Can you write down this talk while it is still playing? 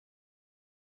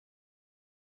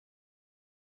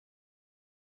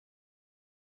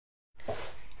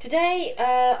Today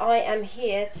I am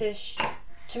here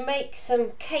to make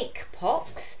some cake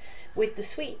pops with the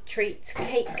Sweet Treats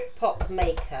Cake Pop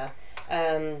Maker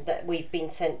that we've been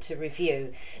sent to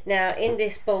review. Now in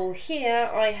this bowl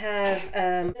here I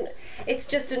have, it's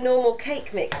just a normal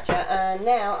cake mixture, and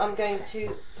now I'm going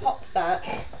to pop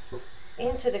that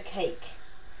into the cake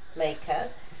maker.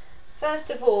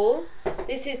 First of all,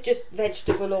 this is just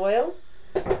vegetable oil,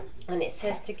 and it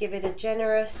says to give it a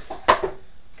generous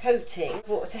coating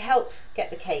to help get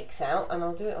the cakes out, and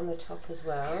I'll do it on the top as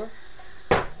well.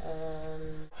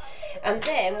 And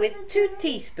then with 2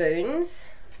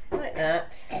 teaspoons, like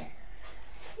that.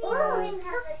 Oh, it's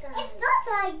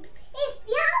not like, it's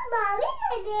brown though,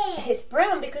 isn't it? It's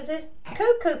brown because there's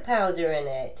cocoa powder in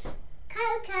it.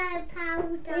 Cocoa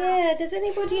powder. Yeah, does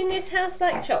anybody in this house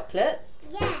like chocolate?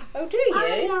 Yeah. Oh, do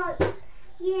you?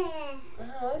 Yeah.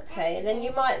 Oh, okay, then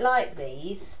you might like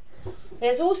these.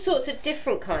 There's all sorts of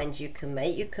different kinds you can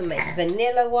make. You can make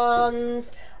vanilla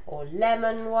ones, or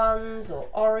lemon ones, or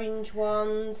orange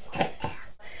ones.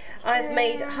 I've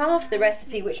made half the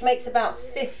recipe, which makes about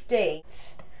 50.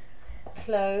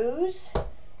 Close.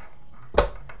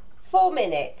 4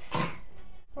 minutes.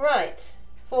 Right,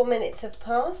 4 minutes have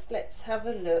passed. Let's have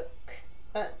a look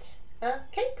at our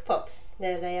cake pops.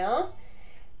 There they are.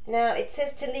 Now it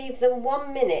says to leave them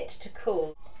 1 minute to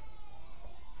cool.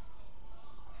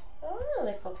 Oh,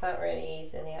 they pop out really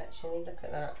easily actually, look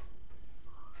at that.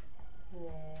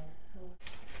 There.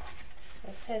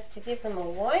 It says to give them a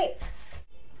wipe.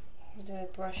 Do a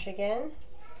brush again.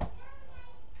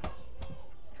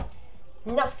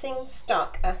 Nothing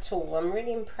stuck at all. I'm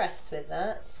really impressed with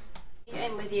that.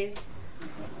 In with you.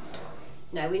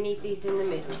 No, we need these in the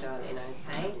middle, darling,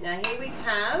 okay? Now here we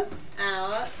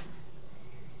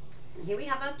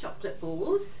have our chocolate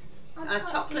balls, our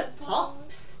chocolate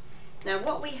pops. Now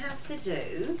what we have to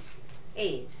do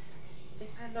is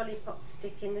dip our lollipop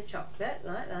stick in the chocolate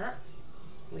like that,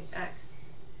 which acts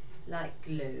like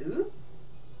glue,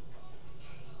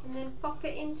 and then pop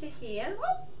it into here.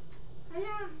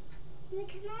 Anna,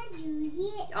 can I do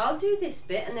this? I'll do this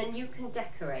bit and then you can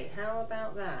decorate. How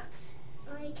about that?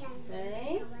 I can do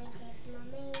Okay. it,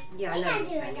 Mummy. Yeah, I know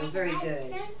you can. You're very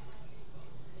good.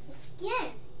 Yeah.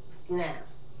 Now,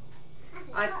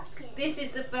 this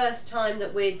is the first time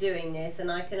that we're doing this,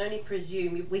 and I can only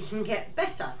presume we can get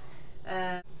better.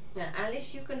 Now,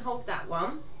 Alice, you can hold that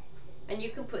one, and you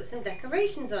can put some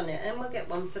decorations on it, and we'll get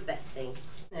one for Bessie.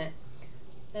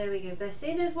 There we go,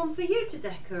 Bessie. There's one for you to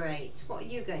decorate. What are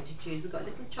you going to choose? We've got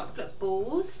little chocolate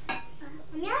balls. I'm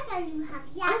going to have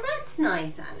Oh, that's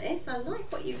nice, Alice. I like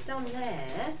what you've done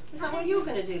there. Is that what you're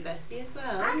going to do, Bessie, as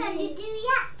well? I'm going to do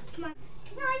that. Can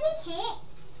I lick it?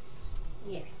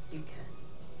 Yes, you can.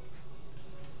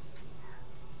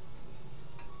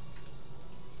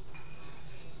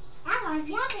 That was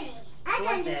yummy. I'm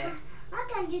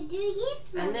going to do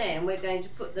this one. And then we're going to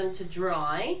put them to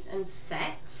dry and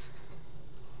set,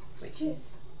 which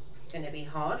is going to be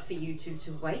hard for you two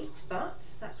to wait, but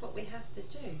that's what we have to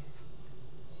do.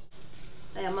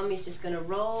 Now Mummy's just going to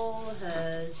roll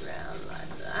hers round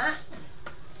like that.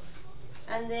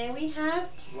 And there we have,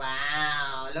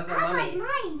 wow, look at Mummy's.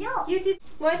 You did.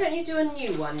 Why don't you do a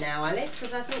new one now, Alice?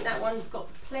 Because I think that one's got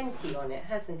plenty on it,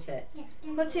 hasn't it? Yes,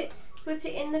 Put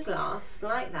it in the glass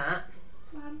like that.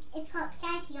 Mum, it's got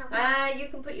plenty on it. You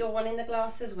can put your one in the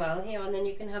glass as well here, and then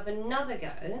you can have another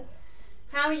go.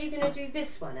 How are you going to do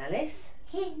this one, Alice?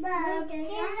 Oh my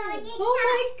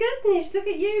goodness, look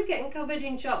at you getting covered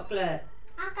in chocolate.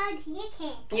 I'm going to lick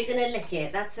it. You're going to lick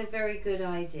it. That's a very good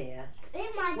idea.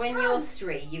 When you're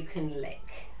 3, you can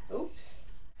lick. Oops.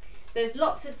 There's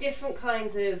lots of different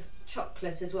kinds of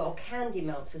chocolate as well, candy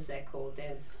melts as they're called.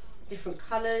 There's different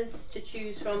colours to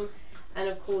choose from, and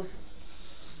of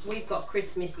course we've got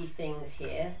Christmassy things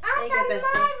here. I've done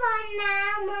my one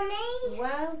now, Mummy.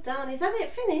 Well done. Is that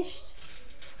it finished?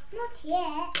 Not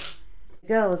yet. The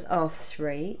girls are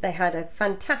 3. They had a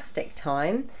fantastic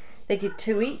time. They did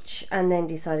 2 each and then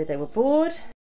decided they were bored.